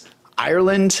Netherlands,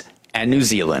 Ireland, and New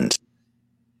Zealand.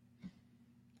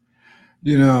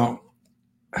 You know,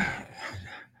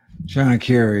 John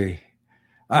Kerry,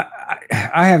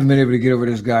 I haven't been able to get over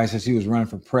this guy since he was running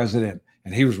for president.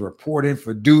 and he was reporting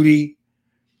for duty.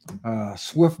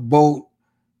 Swift boat,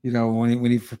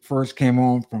 when he first came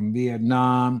home from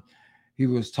Vietnam, he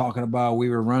was talking about we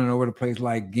were running over the place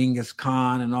like Genghis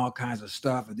Khan and all kinds of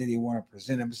stuff, and then he wanted to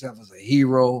present himself as a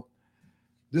hero.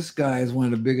 This guy is one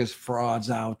of the biggest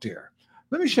frauds out there.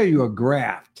 Let me show you a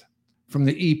graph from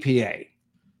the EPA.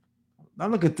 Now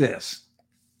look at this.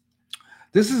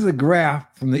 This is a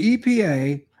graph from the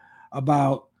EPA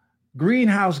about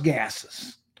greenhouse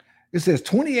gases. It says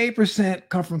 28%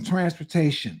 come from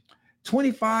transportation,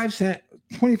 25%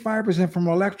 from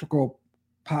electrical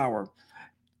power,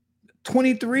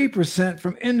 23%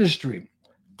 from industry,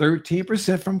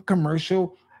 13% from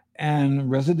commercial and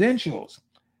residentials,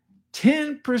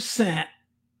 10%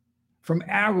 from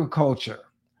agriculture.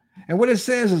 And what it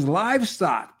says is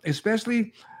livestock,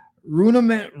 especially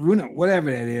ruminant, whatever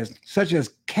that is, such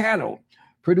as cattle,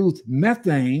 produce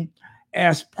methane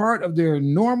as part of their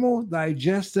normal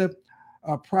digestive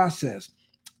process.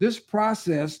 This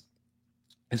process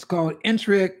is called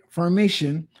enteric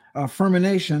fermentation,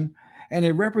 and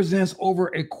it represents over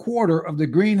a quarter of the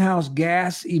greenhouse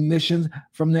gas emissions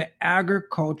from the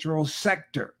agricultural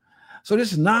sector. So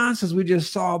this nonsense we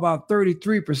just saw about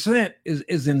 33%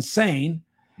 is insane.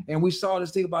 And we saw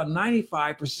this thing about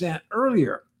 95%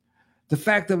 earlier. The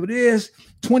fact of it is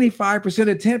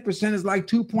 25% of 10% is like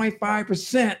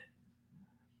 2.5%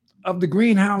 of the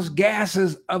greenhouse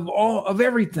gases of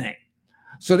everything.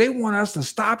 So they want us to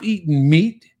stop eating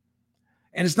meat,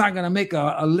 and it's not going to make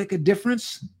a lick of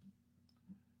difference.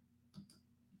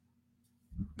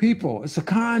 People, it's a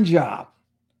con job.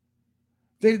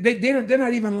 They're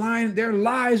not even lying. Their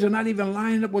lies are not even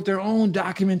lining up with their own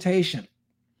documentation.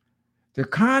 They're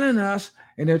conning us,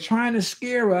 and they're trying to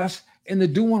scare us into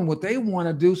doing what they want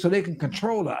to do so they can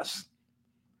control us.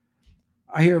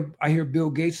 I hear Bill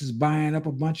Gates is buying up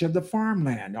a bunch of the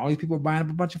farmland. All these people are buying up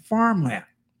a bunch of farmland.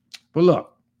 But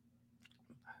look,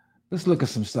 let's look at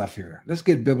some stuff here. Let's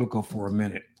get biblical for a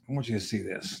minute. I want you to see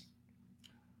this.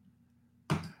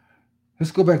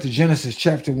 Let's go back to Genesis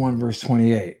chapter 1, verse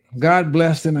 28. God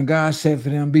blessed them, and God said for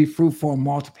them, be fruitful and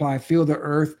multiply, fill the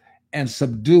earth and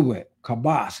subdue it.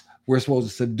 Kabas. We're supposed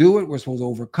to subdue it. We're supposed to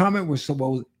overcome it. We're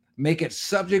supposed to make it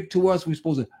subject to us. We're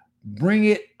supposed to bring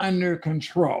it under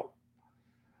control.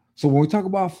 So when we talk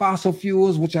about fossil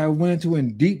fuels, which I went into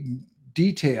in deep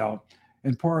detail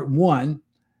in part 1,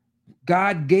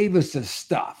 God gave us this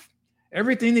stuff.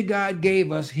 Everything that God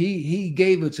gave us, he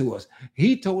gave it to us.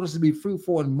 He told us to be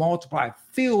fruitful and multiply,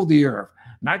 fill the earth,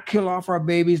 not kill off our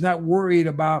babies, not worried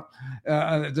about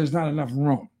there's not enough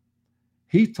room.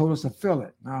 He told us to fill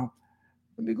it. Now,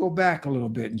 let me go back a little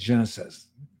bit in Genesis.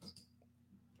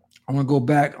 I'm going to go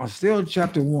back. I'm still in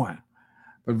chapter 1,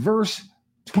 but verse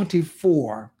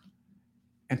 24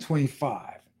 and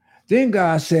 25. Then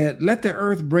God said, let the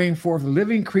earth bring forth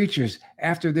living creatures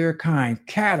after their kind,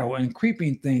 cattle and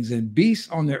creeping things and beasts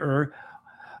on the earth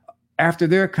after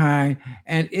their kind.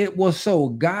 And it was so.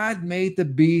 God made the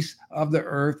beasts of the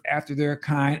earth after their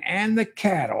kind, and the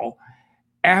cattle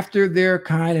after their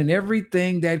kind, and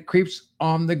everything that creeps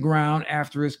on the ground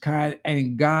after its kind.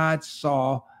 And God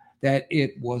saw that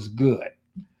it was good.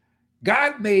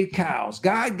 God made cows.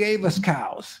 God gave us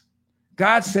cows.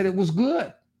 God said it was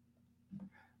good.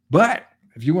 But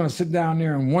if you want to sit down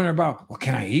there and wonder about, well,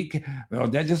 can I eat? Well,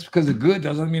 that just because it's good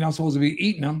doesn't mean I'm supposed to be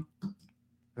eating them.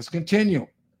 Let's continue.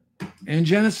 In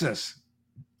Genesis,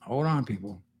 hold on,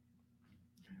 people.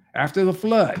 After the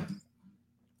flood,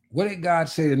 what did God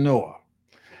say to Noah?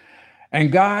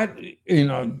 And God,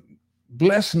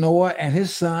 blessed Noah and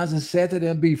his sons and said to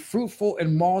them, be fruitful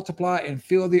and multiply and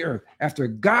fill the earth. After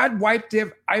God wiped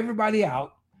everybody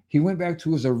out, he went back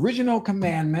to his original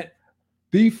commandment,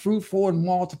 be fruitful and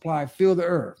multiply, fill the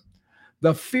earth.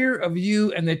 The fear of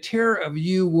you and the terror of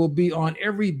you will be on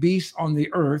every beast on the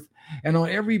earth and on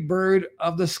every bird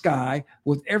of the sky,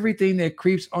 with everything that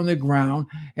creeps on the ground,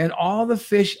 and all the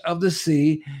fish of the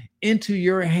sea. Into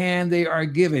your hand they are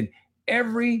given.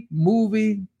 Every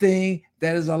moving thing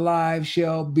that is alive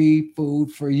shall be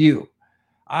food for you.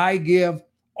 I give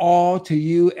all to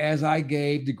you as I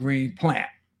gave the green plant.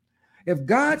 If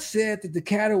God said that the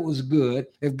cattle was good,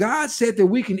 if God said that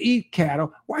we can eat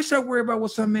cattle, why should I worry about what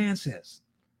some man says?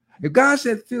 If God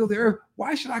said fill the earth,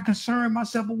 why should I concern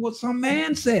myself with what some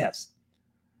man says?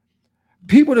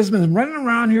 People that's been running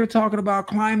around here talking about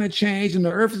climate change and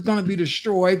the earth is going to be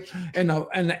destroyed and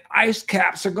the ice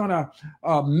caps are going to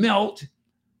melt,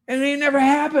 and it ain't never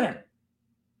happened.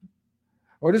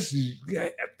 Or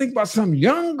think about some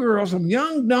young girl, some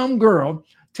young dumb girl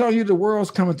telling you the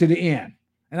world's coming to the end.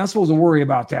 And I'm supposed to worry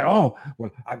about that. Oh, well,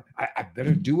 I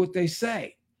better do what they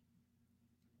say.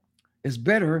 It's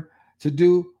better to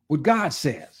do what God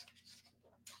says.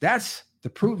 That's the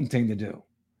prudent thing to do.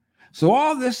 So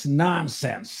all this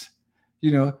nonsense,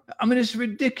 it's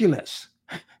ridiculous.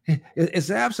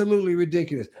 It's absolutely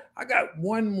ridiculous. I got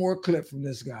one more clip from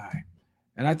this guy,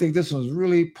 and I think this was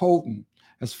really potent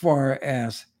as far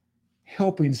as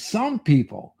helping some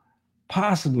people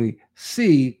possibly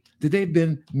see that they've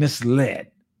been misled.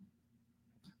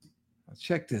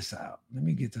 Check this out. Let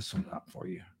me get this one up for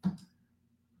you.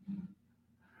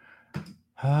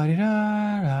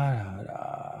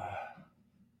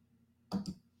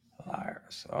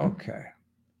 Liars. Okay,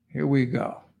 here we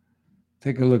go.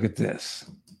 Take a look at this.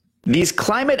 These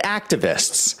climate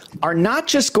activists are not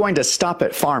just going to stop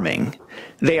at farming.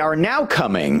 They are now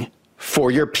coming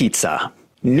for your pizza.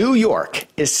 New York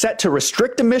is set to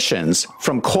restrict emissions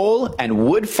from coal and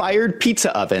wood-fired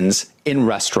pizza ovens in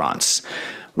restaurants.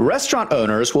 Restaurant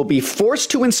owners will be forced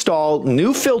to install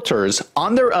new filters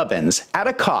on their ovens at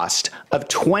a cost of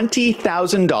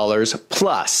 $20,000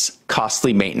 plus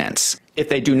costly maintenance. If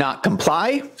they do not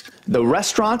comply, the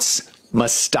restaurants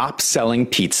must stop selling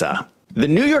pizza. The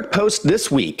New York Post this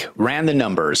week ran the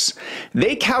numbers.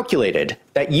 They calculated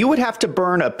that you would have to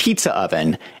burn a pizza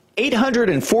oven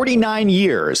 849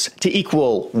 years to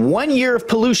equal 1 year of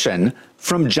pollution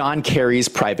from John Kerry's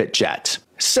private jet.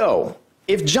 So,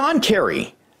 if John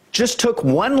Kerry just took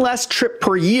one less trip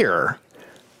per year,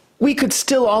 we could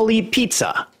still all eat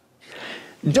pizza.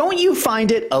 Don't you find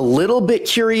it a little bit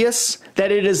curious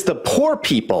that it is the poor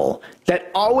people that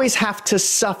always have to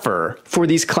suffer for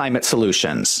these climate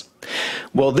solutions?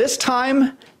 Well, this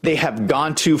time they have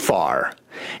gone too far.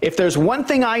 If there's one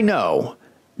thing I know,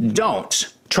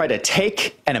 don't try to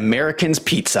take an American's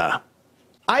pizza.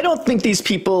 I don't think these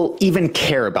people even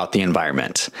care about the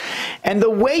environment. And the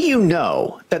way you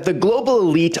know that the global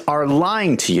elite are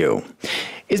lying to you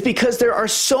is because there are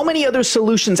so many other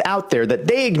solutions out there that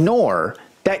they ignore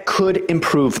that could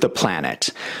improve the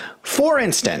planet. For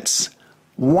instance,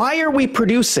 why are we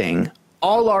producing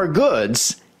all our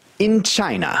goods in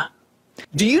China?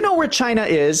 Do you know where China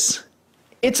is?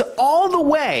 It's all the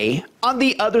way on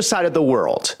the other side of the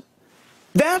world.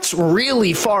 That's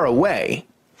really far away.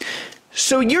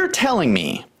 So you're telling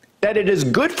me that it is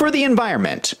good for the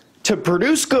environment to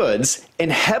produce goods in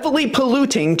heavily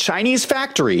polluting Chinese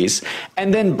factories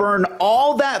and then burn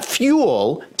all that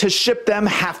fuel to ship them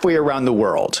halfway around the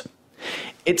world?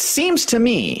 It seems to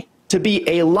me to be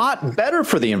a lot better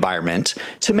for the environment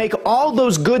to make all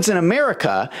those goods in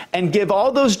America and give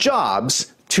all those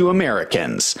jobs to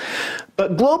Americans.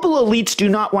 But global elites do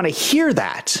not want to hear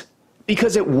that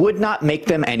because it would not make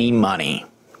them any money.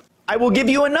 I will give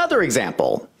you another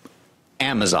example.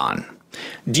 Amazon.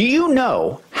 Do you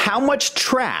know how much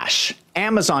trash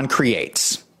Amazon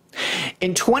creates?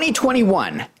 In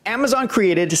 2021, Amazon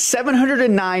created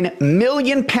 709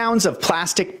 million pounds of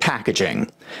plastic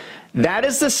packaging. That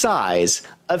is the size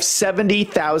of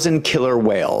 70,000 killer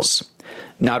whales.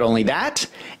 Not only that,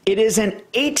 it is an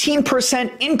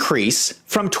 18% increase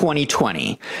from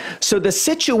 2020. So the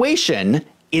situation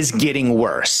is getting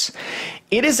worse.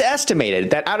 It is estimated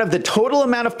that out of the total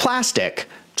amount of plastic,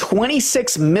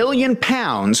 26 million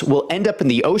pounds will end up in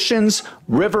the oceans,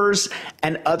 rivers,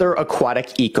 and other aquatic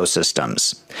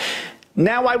ecosystems.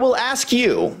 Now I will ask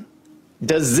you,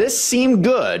 does this seem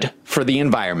good for the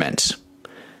environment?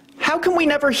 How can we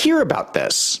never hear about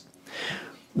this?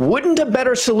 Wouldn't a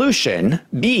better solution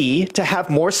be to have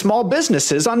more small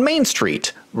businesses on Main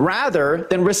Street rather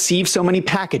than receive so many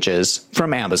packages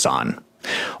from Amazon?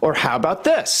 Or how about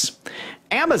this?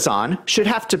 Amazon should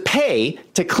have to pay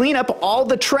to clean up all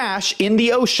the trash in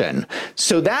the ocean,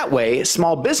 so that way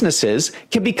small businesses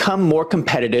can become more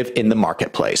competitive in the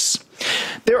marketplace.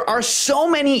 There are so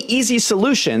many easy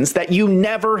solutions that you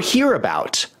never hear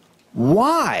about.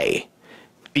 Why?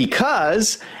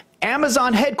 Because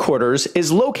Amazon headquarters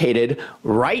is located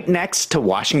right next to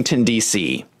Washington,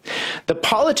 D.C. The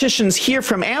politicians hear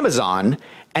from Amazon,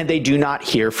 and they do not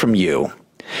hear from you.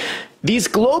 These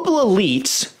global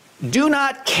elites do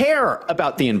not care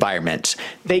about the environment.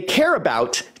 They care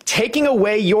about taking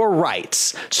away your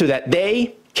rights so that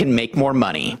they can make more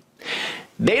money.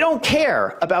 They don't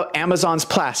care about Amazon's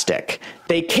plastic.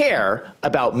 They care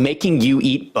about making you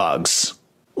eat bugs.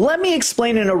 Let me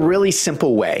explain in a really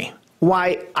simple way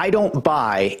why I don't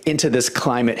buy into this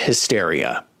climate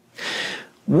hysteria.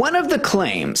 One of the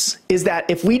claims is that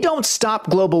if we don't stop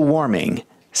global warming,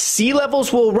 sea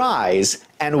levels will rise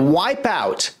and wipe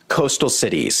out coastal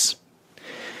cities.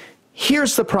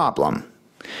 Here's the problem.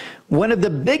 One of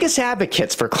the biggest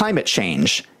advocates for climate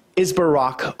change is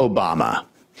Barack Obama.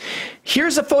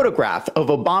 Here's a photograph of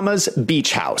Obama's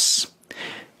beach house.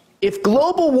 If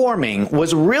global warming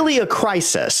was really a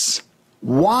crisis,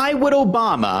 Why would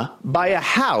Obama buy a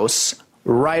house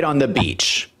right on the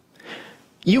beach?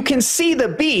 You can see the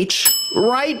beach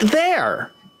right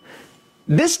there.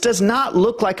 This does not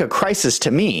look like a crisis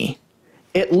to me.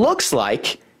 It looks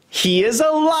like he is a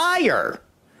liar.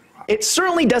 It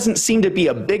certainly doesn't seem to be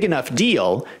a big enough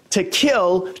deal to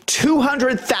kill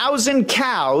 200,000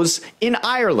 cows in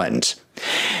Ireland.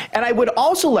 And I would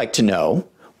also like to know,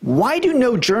 why do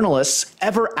no journalists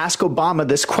ever ask Obama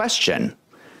this question?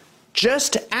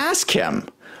 Just ask him,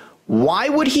 why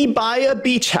would he buy a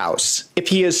beach house if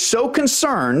he is so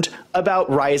concerned about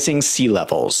rising sea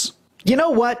levels? You know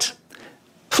what?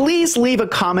 Please leave a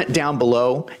comment down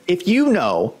below if you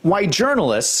know why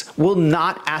journalists will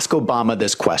not ask Obama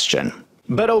this question.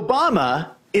 But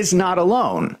Obama is not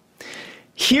alone.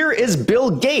 Here is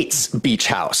Bill Gates' beach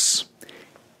house.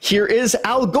 Here is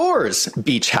Al Gore's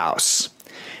beach house.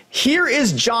 Here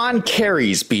is John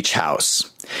Kerry's beach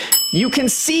house. You can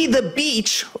see the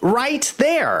beach right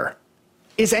there.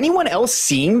 Is anyone else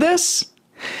seeing this?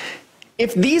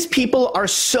 If these people are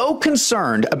so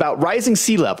concerned about rising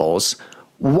sea levels,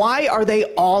 why are they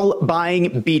all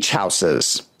buying beach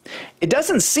houses? It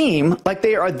doesn't seem like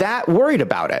they are that worried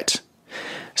about it.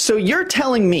 So you're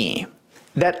telling me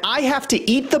that I have to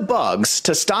eat the bugs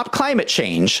to stop climate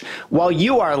change while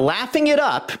you are laughing it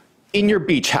up in your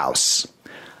beach house.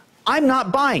 I'm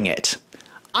not buying it.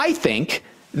 I think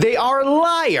they are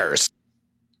liars.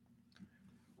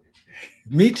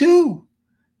 Me too.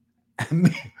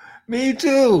 Me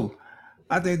too.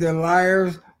 I think they're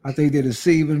liars. I think they're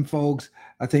deceiving folks.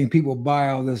 I think people buy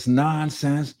all this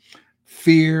nonsense,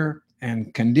 fear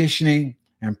and conditioning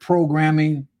and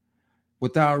programming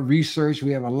without research.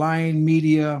 We have a lying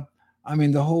media. I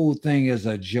mean, the whole thing is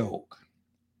a joke.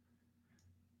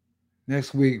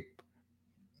 Next week,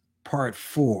 part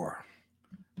 4,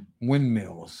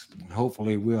 windmills.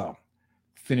 Hopefully we'll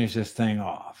finish this thing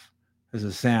off. This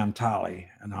is Sam Tolley,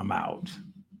 and I'm out.